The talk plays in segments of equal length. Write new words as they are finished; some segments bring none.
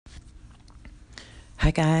Hi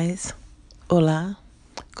guys, hola,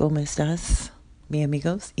 ¿cómo estás, mi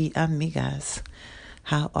amigos y amigas?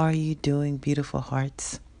 How are you doing, beautiful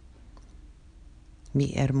hearts?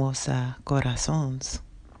 Mi hermosa corazones.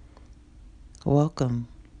 Welcome,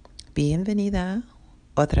 bienvenida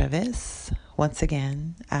otra vez, once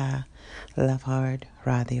again, a Love Hard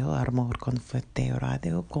Radio, Amor con Fuerte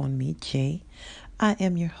Radio con me, Jay. I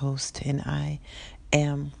am your host and I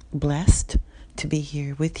am blessed to be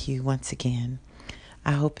here with you once again.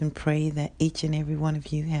 I hope and pray that each and every one of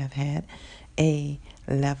you have had a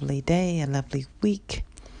lovely day, a lovely week.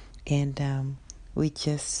 And we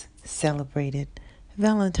just celebrated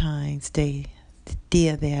Valentine's Day,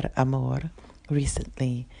 Dia del Amor,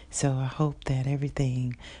 recently. So I hope that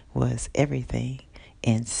everything was everything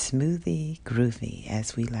and smoothie groovy,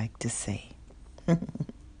 as we like to say.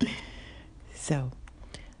 So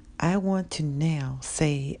I want to now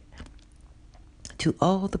say to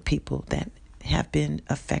all the people that have been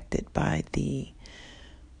affected by the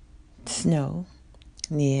snow,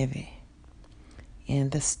 nieve,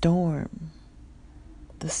 and the storm,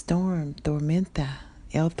 tormenta,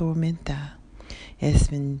 el tormenta, es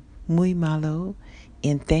been muy malo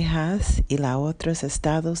en Texas y los otros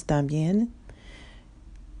estados también.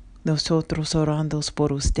 Nosotros orando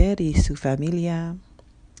por usted y su familia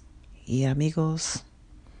y amigos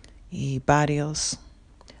y varios.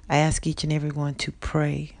 I ask each and everyone to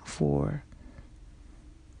pray for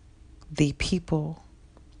the people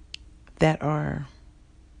that are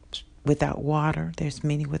without water. There's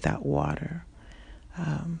many without water.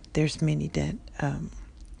 There's many that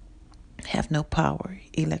have no power,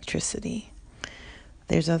 electricity.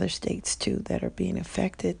 There's other states too that are being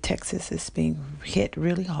affected. Texas is being hit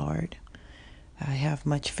really hard. I have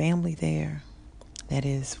much family there. That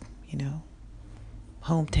is,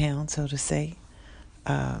 hometown, so to say.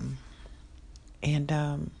 And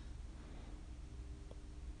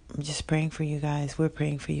I'm just praying for you guys. We're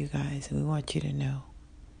praying for you guys, and we want you to know.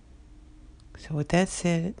 So with that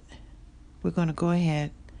said, we're going to go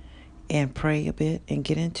ahead and pray a bit and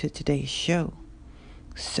get into today's show.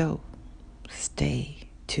 So stay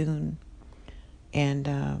tuned. And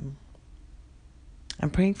I'm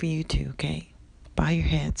praying for you too, okay? Bow your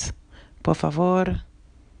heads. Por favor,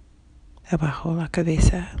 abajo la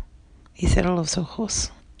cabeza y cierra los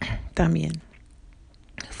ojos también.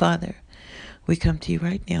 Father, we come to you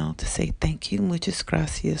right now to say thank you, muchas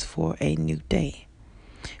gracias, for a new day.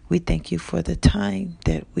 We thank you for the time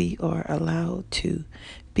that we are allowed to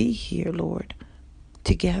be here, Lord,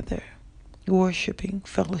 together, worshiping,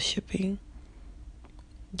 fellowshipping,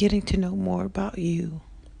 getting to know more about you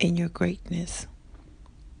and your greatness.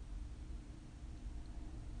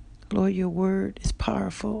 Lord, your word is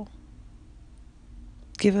powerful.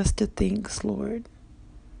 Give us the things, Lord,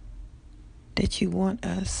 that you want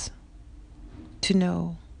us to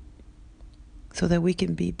know so that we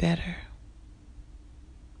can be better.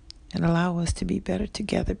 And allow us to be better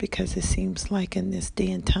together, because it seems like in this day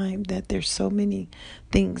and time that there's so many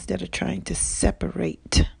things that are trying to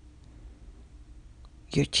separate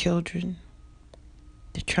your children.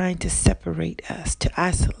 They're trying to separate us, to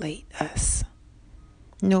isolate us.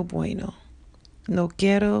 No bueno. No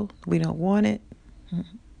quiero. We don't want it.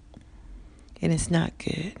 And it's not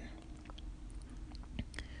good.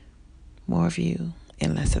 More of you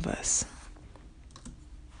and less of us.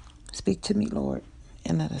 Speak to me, Lord,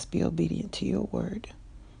 and let us be obedient to your word.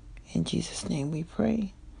 In Jesus' name we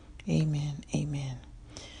pray. Amen. Amen.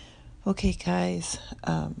 Okay, guys.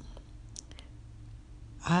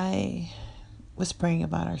 I was praying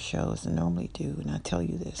about our shows, and normally do, and I tell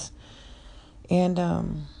you this. And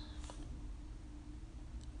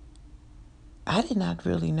I did not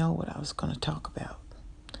really know what I was going to talk about.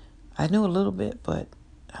 I knew a little bit, but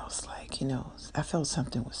I was like, I felt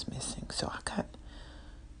something was missing. So I got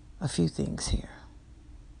a few things here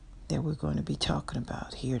that we're going to be talking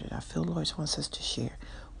about here that I feel the Lord wants us to share.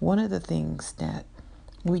 One of the things that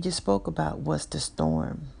we just spoke about was the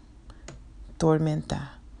storm, tormenta.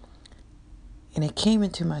 And it came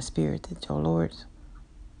into my spirit that the Lord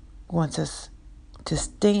wants us to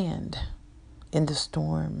stand in the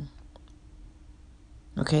storm.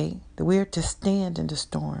 Okay? That we are to stand in the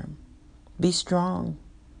storm. Be strong.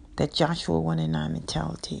 That Joshua 1:9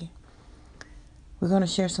 mentality. We're going to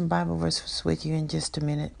share some Bible verses with you in just a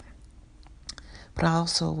minute. But I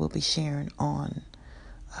also will be sharing on,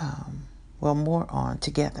 more on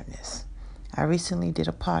togetherness. I recently did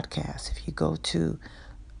a podcast. If you go to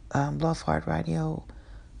Love Heart Radio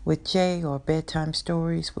with Jay, or Bedtime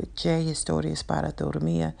Stories with Jay, Historias para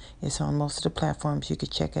Dormir, it's on most of the platforms. You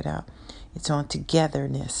could check it out. It's on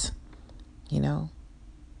togetherness.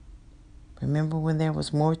 Remember when there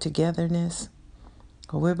was more togetherness?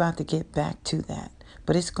 Well, we're about to get back to that.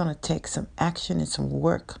 But it's going to take some action and some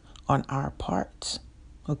work on our parts.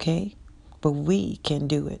 Okay? But we can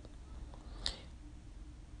do it.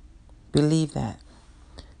 Believe that.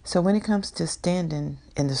 So when it comes to standing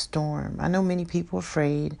in the storm, I know many people are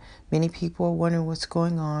afraid. Many people are wondering what's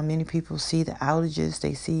going on. Many people see the outages.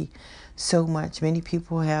 They see so much. Many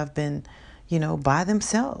people have been, by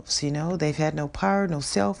themselves. They've had no power, no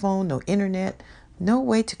cell phone, no internet, no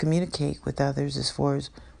way to communicate with others as far as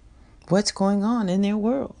what's going on in their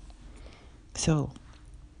world. So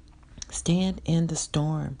stand in the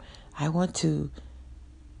storm. I want to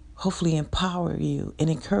hopefully empower you and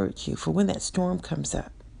encourage you for when that storm comes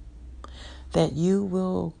up, that you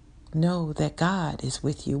will know that God is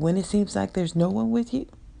with you. When it seems like there's no one with you,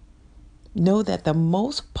 know that the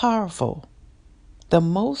most powerful, the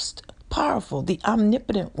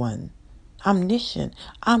omnipotent one, omniscient,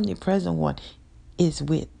 omnipresent one is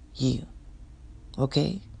with you.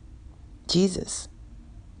 Okay? Jesus,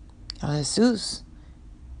 el Jesús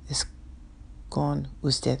es con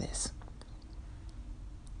ustedes.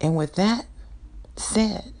 And with that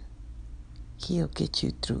said, He'll get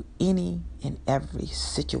you through any and every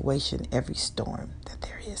situation, every storm that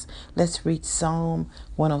there is. Let's read Psalm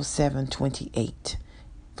 107:28,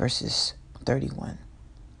 verses 31.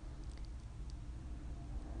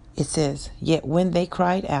 It says, "Yet when they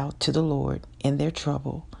cried out to the Lord in their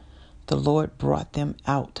trouble, the Lord brought them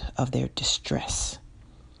out of their distress.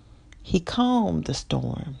 He calmed the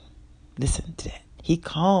storm." Listen to that. He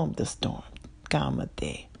calmed the storm.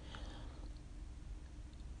 Cálmate.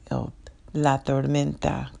 Oh, la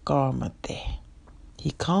tormenta, cálmate.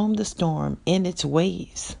 He calmed the storm in its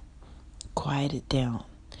waves, quieted down.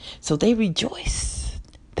 So they rejoiced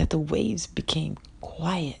that the waves became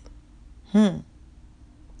quiet.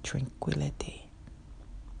 Tranquility.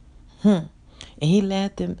 And He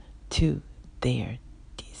led them to their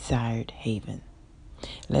desired haven.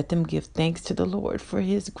 Let them give thanks to the Lord for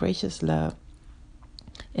His gracious love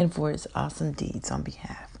and for His awesome deeds on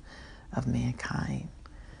behalf of mankind.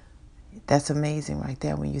 That's amazing right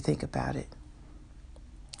there when you think about it.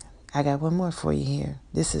 I got one more for you here.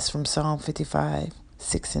 This is from Psalm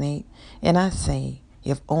 55:6-8. "And I say,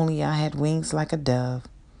 if only I had wings like a dove,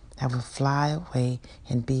 I would fly away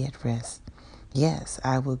and be at rest. Yes,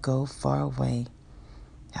 I would go far away.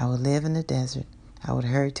 I would live in the desert. I would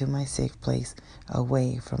hurry to my safe place,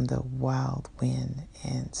 away from the wild wind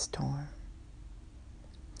and storm."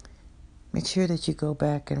 Make sure that you go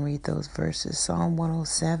back and read those verses. Psalm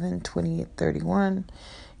 107:28-31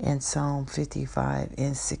 and Psalm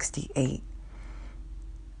 55:68.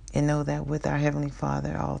 And know that with our Heavenly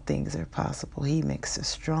Father, all things are possible. He makes us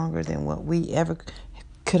stronger than what we ever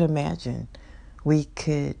could imagine we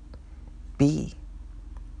could be.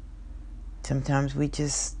 Sometimes we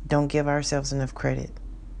just don't give ourselves enough credit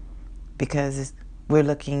because we're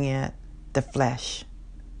looking at the flesh,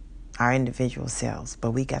 our individual selves,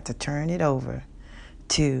 but we got to turn it over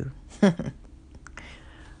to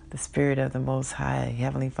the Spirit of the Most High,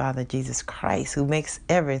 Heavenly Father, Jesus Christ, who makes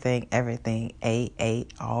everything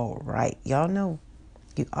all right. Y'all know.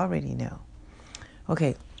 You already know.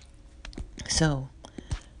 Okay, so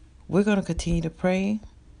we're going to continue to pray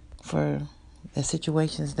for the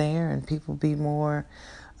situations there and people be more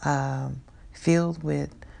filled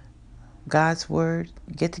with God's Word.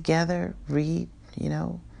 Get together, read,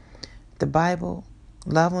 the Bible,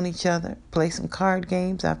 love on each other, play some card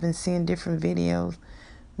games. I've been seeing different videos.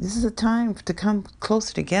 This is a time to come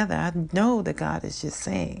closer together. I know that God is just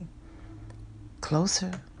saying,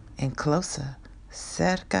 closer and closer,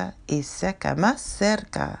 cerca y cerca, más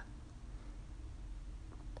cerca.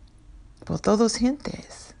 Por todos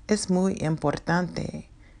gentes, es muy importante.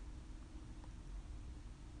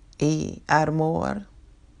 Y amor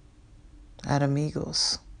a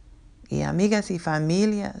amigos y amigas y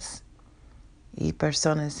familias y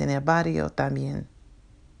personas en el barrio también.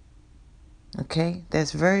 Okay?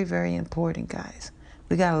 That's very, very important, guys.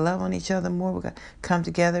 We got to love on each other more. We got to come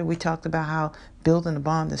together. We talked about how building a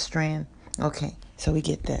bond, the strand. Okay, so we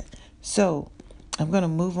get that. So I'm going to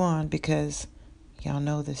move on because y'all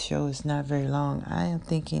know this show is not very long. I am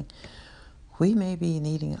thinking we may be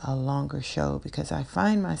needing a longer show because I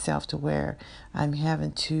find myself to where I'm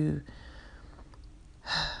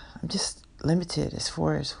just limited as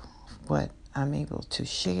far as what I'm able to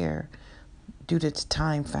share due to the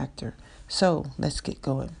time factor. So let's get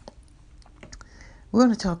going. We're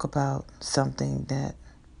going to talk about something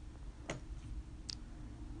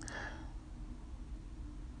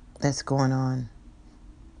that's going on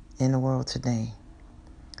in the world today.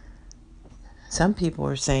 Some people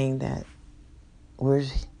are saying that we're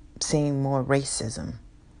seeing more racism.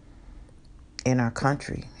 in our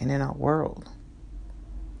country and in our world.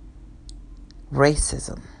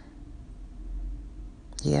 Racism.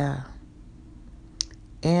 Yeah.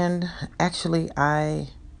 And actually I'm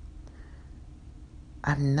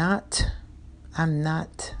not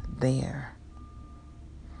there.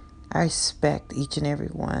 I respect each and every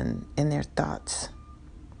one and their thoughts.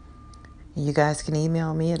 You guys can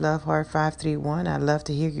email me at loveheart531. I'd love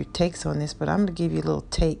to hear your takes on this, but I'm going to give you a little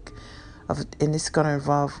take and this is going to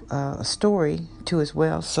involve a story too as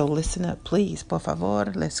well. So listen up, please. Por favor,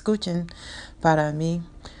 le escuchen para mí.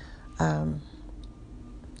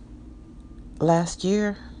 Last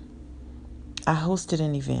year, I hosted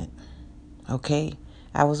an event. Okay,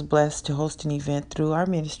 I was blessed to host an event through our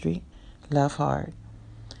ministry, Love Heart,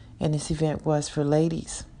 and this event was for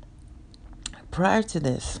ladies. Prior to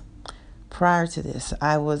this,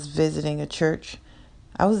 I was visiting a church.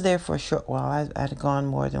 I was there for a short while. I'd gone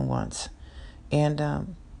more than once, and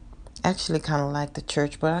actually kind of liked the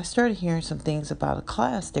church. But I started hearing some things about a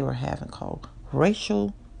class they were having called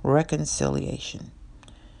Racial Reconciliation,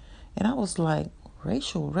 and I was like,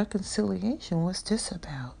 racial reconciliation? What's this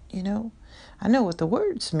about? I know what the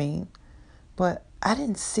words mean, but I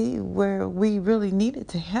didn't see where we really needed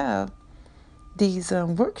to have these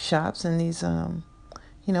workshops and these,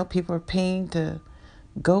 people are paying to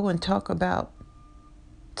go and talk about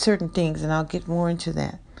certain things, and I'll get more into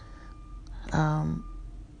that.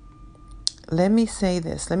 Let me say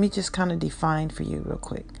this. Let me just kind of define for you real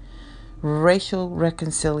quick. Racial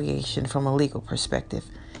reconciliation from a legal perspective.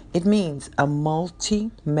 It means a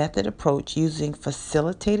multi-method approach using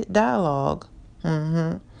facilitated dialogue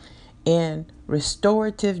and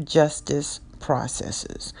restorative justice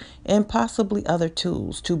processes and possibly other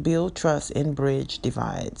tools to build trust and bridge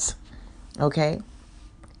divides. Okay?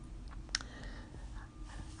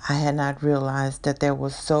 I had not realized that there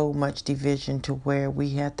was so much division to where we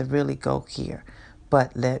had to really go here.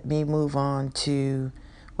 But let me move on to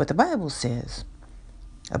what the Bible says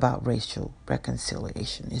about racial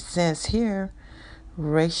reconciliation. It says here,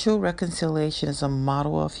 racial reconciliation is a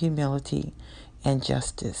model of humility and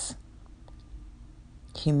justice.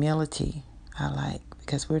 Humility, I like,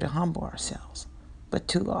 because we're to humble ourselves. But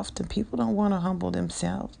too often people don't want to humble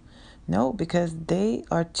themselves. No, because they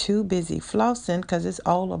are too busy flossing because it's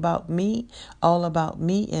all about me,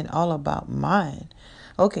 and all about mine.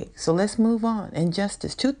 Okay, so let's move on. And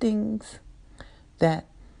justice, two things that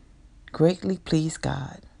greatly please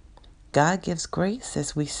God. God gives grace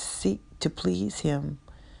as we seek to please Him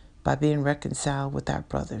by being reconciled with our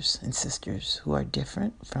brothers and sisters who are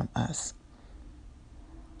different from us.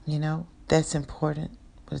 That's important,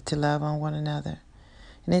 but to love on one another.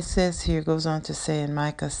 And it says here, goes on to say in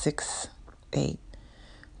Micah 6:8,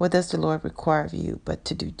 what does the Lord require of you but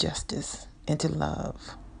to do justice and to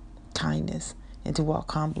love kindness and to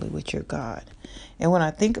walk humbly with your God? And when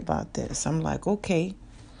I think about this, I'm like, okay,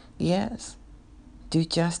 yes, do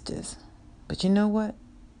justice. But you know what?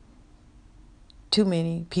 Too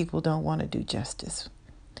many people don't want to do justice.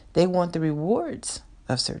 They want the rewards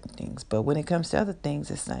of certain things. But when it comes to other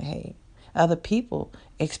things, it's like, hey, other people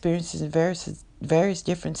experiences various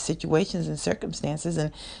different situations and circumstances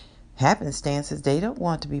and happenstances. They don't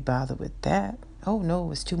want to be bothered with that. Oh, no,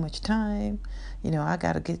 it's too much time. I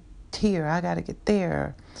got to get here. I got to get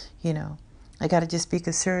there. I got to just be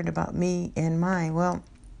concerned about me and mine. Well,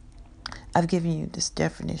 I've given you this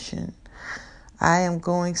definition. I am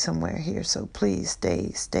going somewhere here, so please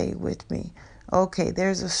stay with me. Okay,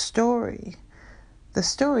 there's a story. The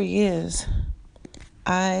story is,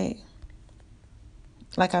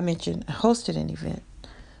 like I mentioned, hosted an event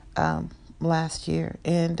last year,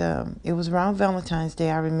 and it was around Valentine's Day,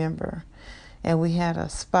 I remember, and we had a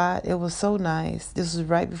spot. It was so nice. This was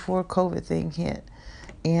right before COVID thing hit,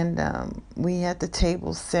 and we had the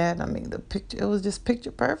table set. I mean, it was just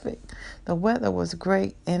picture perfect. The weather was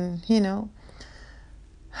great, and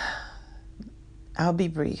I'll be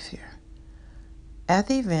brief here. At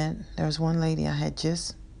the event, there was one lady I had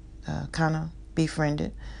just kind of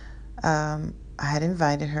befriended. I had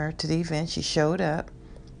invited her to the event. She showed up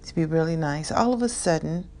to be really nice. All of a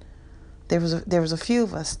sudden, there was a few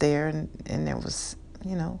of us there, and there was,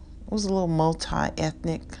 it was a little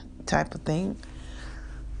multi-ethnic type of thing.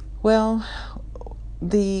 Well,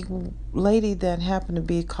 the lady that happened to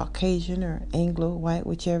be Caucasian or Anglo, white,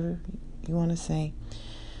 whichever you want to say,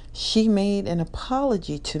 she made an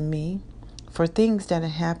apology to me for things that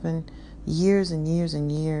had happened years and years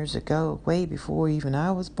and years ago, way before even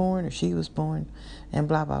I was born or she was born, and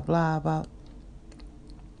blah, blah, blah, about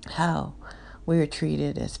how we were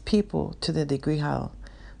treated as people to the degree how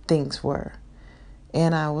things were.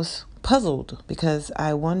 And I was puzzled because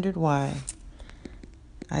I wondered why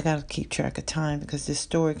I got to keep track of time because this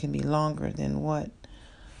story can be longer than what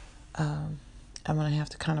I'm going to have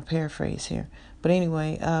to kind of paraphrase here. But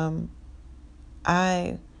anyway,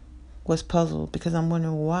 I was puzzled because I'm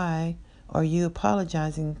wondering, why are you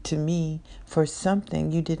apologizing to me for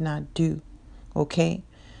something you did not do? Okay?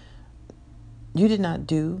 You did not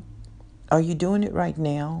do. Are you doing it right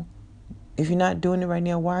now? If you're not doing it right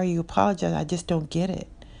now, why are you apologizing? I just don't get it.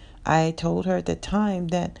 I told her at the time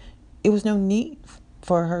that it was no need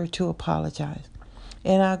for her to apologize.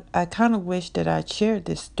 And I kind of wish that I'd shared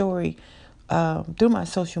this story through my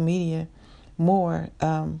social media more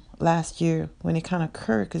last year when it kind of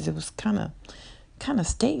occurred, because it was kind of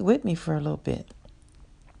stayed with me for a little bit.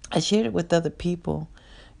 I shared it with other people,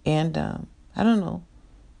 and I don't know,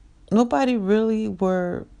 nobody really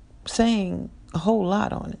were saying a whole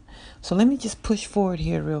lot on it. So let me just push forward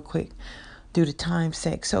here real quick due to time's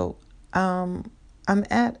sake. So I'm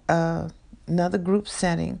at another group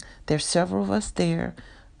setting. There's several of us there.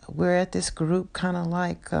 We're at this group kind of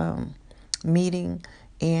like meeting,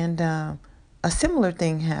 and a similar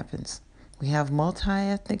thing happens. We have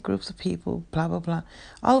multi-ethnic groups of people, blah, blah, blah.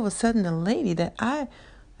 All of a sudden, the lady that I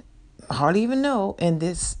hardly even know, and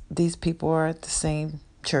these people are at the same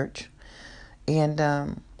church,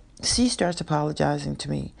 and she starts apologizing to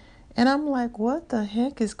me. And I'm like, what the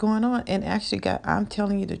heck is going on? And actually, I'm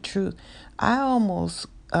telling you the truth. I almost,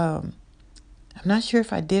 I'm not sure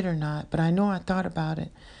if I did or not, but I know I thought about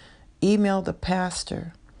it. Emailed the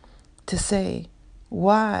pastor to say,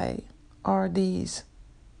 why are these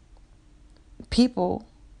people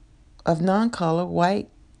of non-color, white,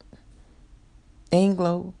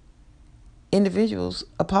 Anglo individuals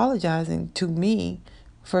apologizing to me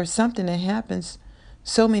for something that happens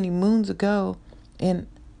so many moons ago, and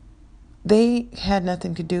they had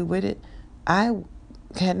nothing to do with it. I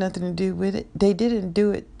had nothing to do with it. They didn't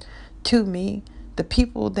do it to me. The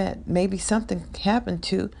people that maybe something happened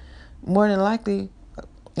to, more than likely,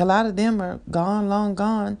 a lot of them are gone, long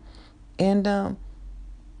gone. And,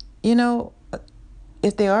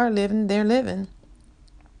 if they are living, they're living.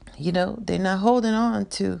 They're not holding on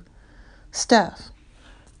to stuff.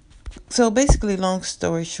 So basically, long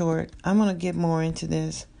story short, I'm going to get more into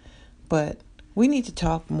this, but we need to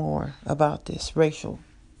talk more about this racial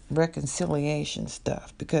reconciliation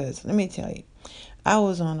stuff, because let me tell you, I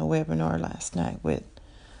was on a webinar last night with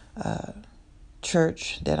a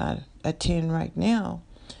church that I attend right now,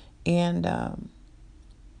 and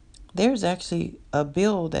there's actually a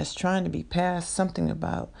bill that's trying to be passed, something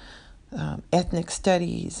about ethnic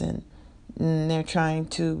studies, and they're trying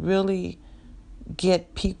to really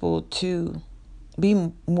get people to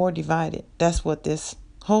be more divided. That's what this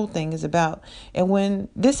whole thing is about. And when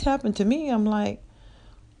this happened to me, I'm like,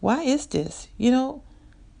 why is this?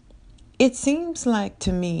 It seems like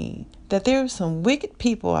to me that there are some wicked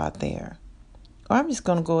people out there, or I'm just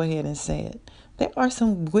going to go ahead and say it. There are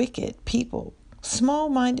some wicked people,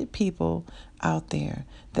 small-minded people out there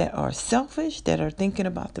that are selfish, that are thinking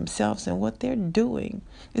about themselves, and what they're doing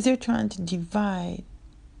is they're trying to divide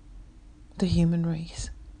the human race.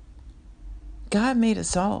 God made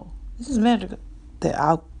us all. This doesn't matter the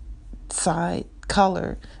outside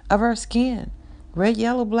color of our skin. Red,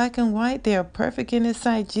 yellow, black, and white, they are perfect in His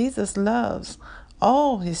sight. Jesus loves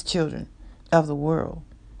all His children of the world.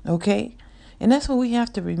 Okay? And that's what we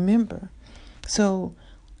have to remember. So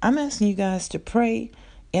I'm asking you guys to pray,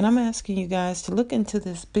 and I'm asking you guys to look into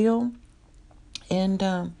this bill, and,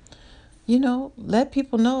 let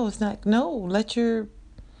people know. It's not, no, let your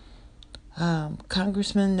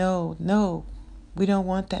congressman know, no, we don't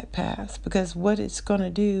want that passed, because what it's going to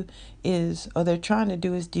do is, or they're trying to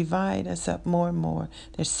do, is divide us up more and more.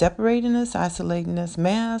 They're separating us, isolating us,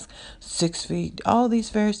 masks, 6 feet, all these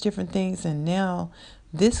various different things. And now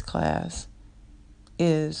this class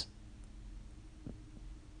is,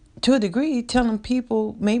 to a degree, telling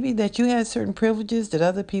people maybe that you had certain privileges that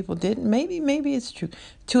other people didn't. Maybe it's true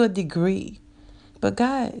to a degree. But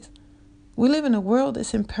guys, we live in a world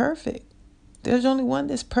that's imperfect. There's only one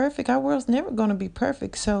that's perfect. Our world's never going to be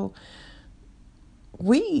perfect. So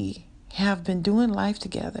we have been doing life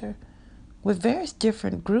together with various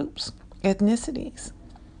different groups, ethnicities.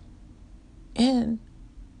 And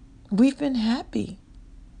we've been happy.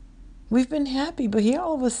 But here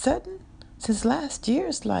all of a sudden, since last year,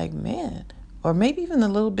 it's like, man, or maybe even a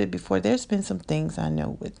little bit before, there's been some things I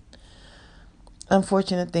know with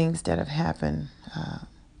unfortunate things that have happened.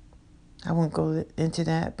 I won't go into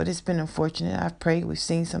that, but it's been unfortunate. I've prayed. We've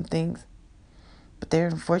seen some things, but there are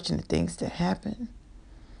unfortunate things that happen.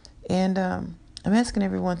 And I'm asking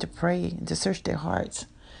everyone to pray and to search their hearts.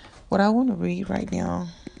 What I want to read right now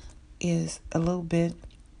is a little bit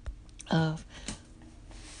of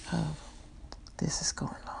Oh, this is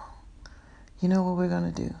going long. You know what we're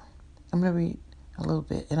going to do? I'm going to read a little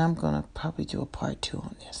bit, and I'm going to probably do a part 2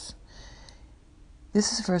 on this.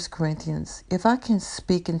 This is 1 Corinthians. If I can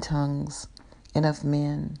speak in tongues and of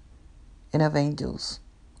men and of angels,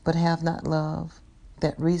 but have not love,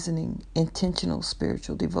 that reasoning, intentional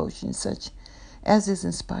spiritual devotion, such as is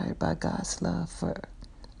inspired by God's love for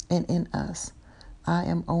and in us, I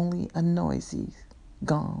am only a noisy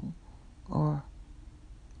gong or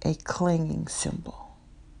a clanging cymbal.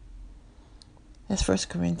 That's 1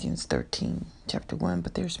 Corinthians 13, chapter 1,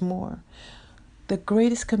 but there's more. The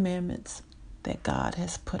greatest commandments that God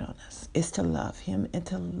has put on us is to love Him and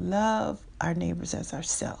to love our neighbors as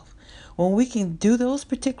ourselves. When we can do those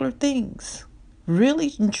particular things,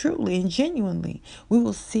 really and truly and genuinely, we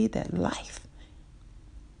will see that life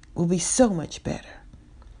will be so much better.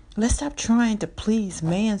 Let's stop trying to please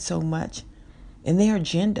man so much in their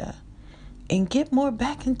agenda and get more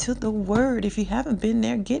back into the Word. If you haven't been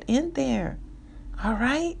there, get in there. All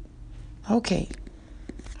right? Okay.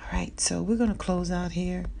 All right, so we're going to close out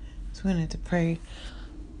here. So we're going to have to pray.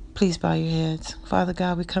 Please bow your heads. Father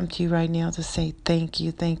God, we come to you right now to say thank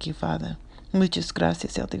you, Father. Muchas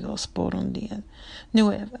gracias, El Dios, por un día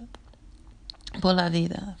nuevo, por la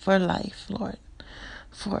vida, for life, Lord,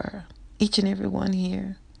 for each and every one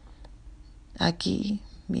here. Aquí,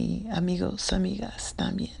 mi amigos, amigas,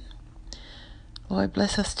 también. Lord,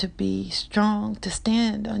 bless us to be strong, to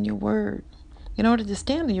stand on your word. In order to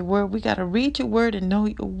stand on your word, we got to read your word and know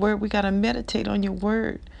your word. We got to meditate on your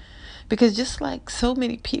word. Because just like so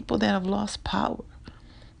many people that have lost power,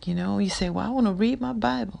 you say, well, I want to read my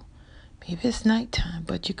Bible. Maybe it's nighttime,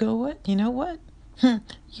 but you go what? You know what?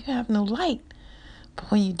 You have no light.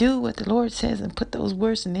 But when you do what the Lord says and put those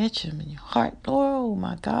words and etch them in your heart, oh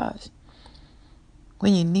my gosh.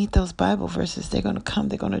 When you need those Bible verses, they're going to come.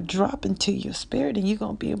 They're going to drop into your spirit, and you're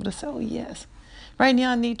going to be able to say, oh, yes. Right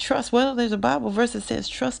now, I need trust. Well, there's a Bible verse that says,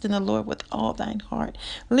 trust in the Lord with all thine heart.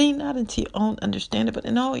 Lean not into your own understanding, but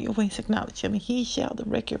in all your ways acknowledge him, and he shall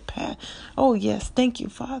direct your path. Oh, yes. Thank you,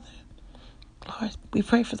 Father. Lord, we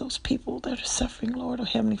pray for those people that are suffering, Lord. Oh,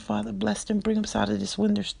 Heavenly Father, bless them. Bring them out of this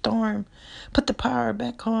winter storm. Put the power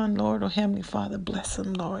back on, Lord. Oh, Heavenly Father, bless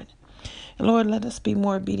them, Lord. And Lord, let us be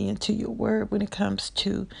more obedient to your word when it comes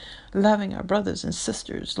to loving our brothers and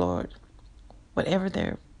sisters, Lord, whatever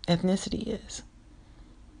their ethnicity is.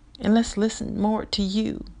 And let's listen more to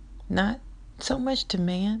you, not so much to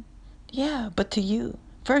man, but to you,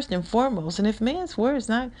 first and foremost. And if man's word is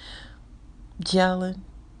not gelling,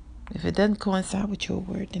 if it doesn't coincide with your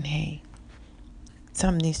word, then hey,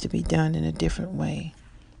 something needs to be done in a different way.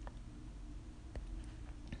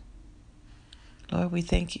 Lord, we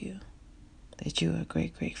thank you that you are a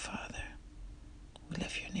great, great Father. We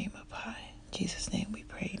lift your name up high. In Jesus' name we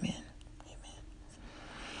pray, amen. Amen.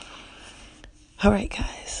 All right,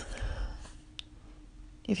 guys.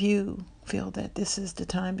 If you feel that this is the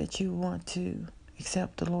time that you want to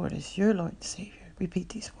accept the Lord as your Lord and Savior, repeat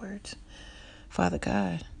these words. Father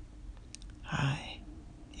God, I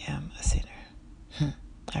am a sinner.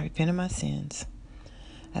 I repent of my sins.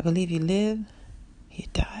 I believe you lived, you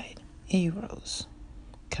died, and you rose.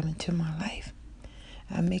 Come into my life.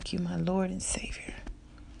 I make you my Lord and Savior.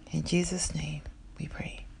 In Jesus' name we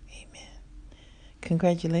pray. Amen.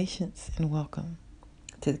 Congratulations and welcome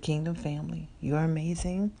to the Kingdom family. You are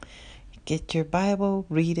amazing. Get your Bible,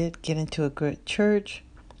 read it, get into a good church,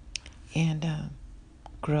 and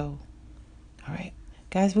grow. All right.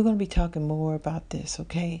 Guys, we're going to be talking more about this,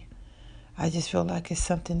 okay? I just feel like it's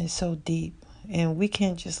something that's so deep, and we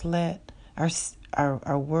can't just let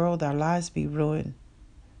our world, our lives be ruined.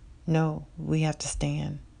 No, we have to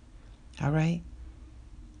stand. All right?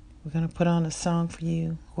 We're going to put on a song for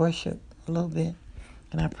you, worship a little bit,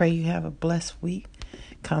 and I pray you have a blessed week.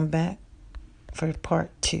 Come back for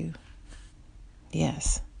part 2.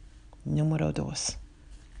 Yes. Número 2.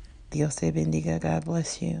 Dios te bendiga. God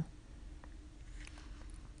bless you.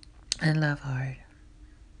 And love hard.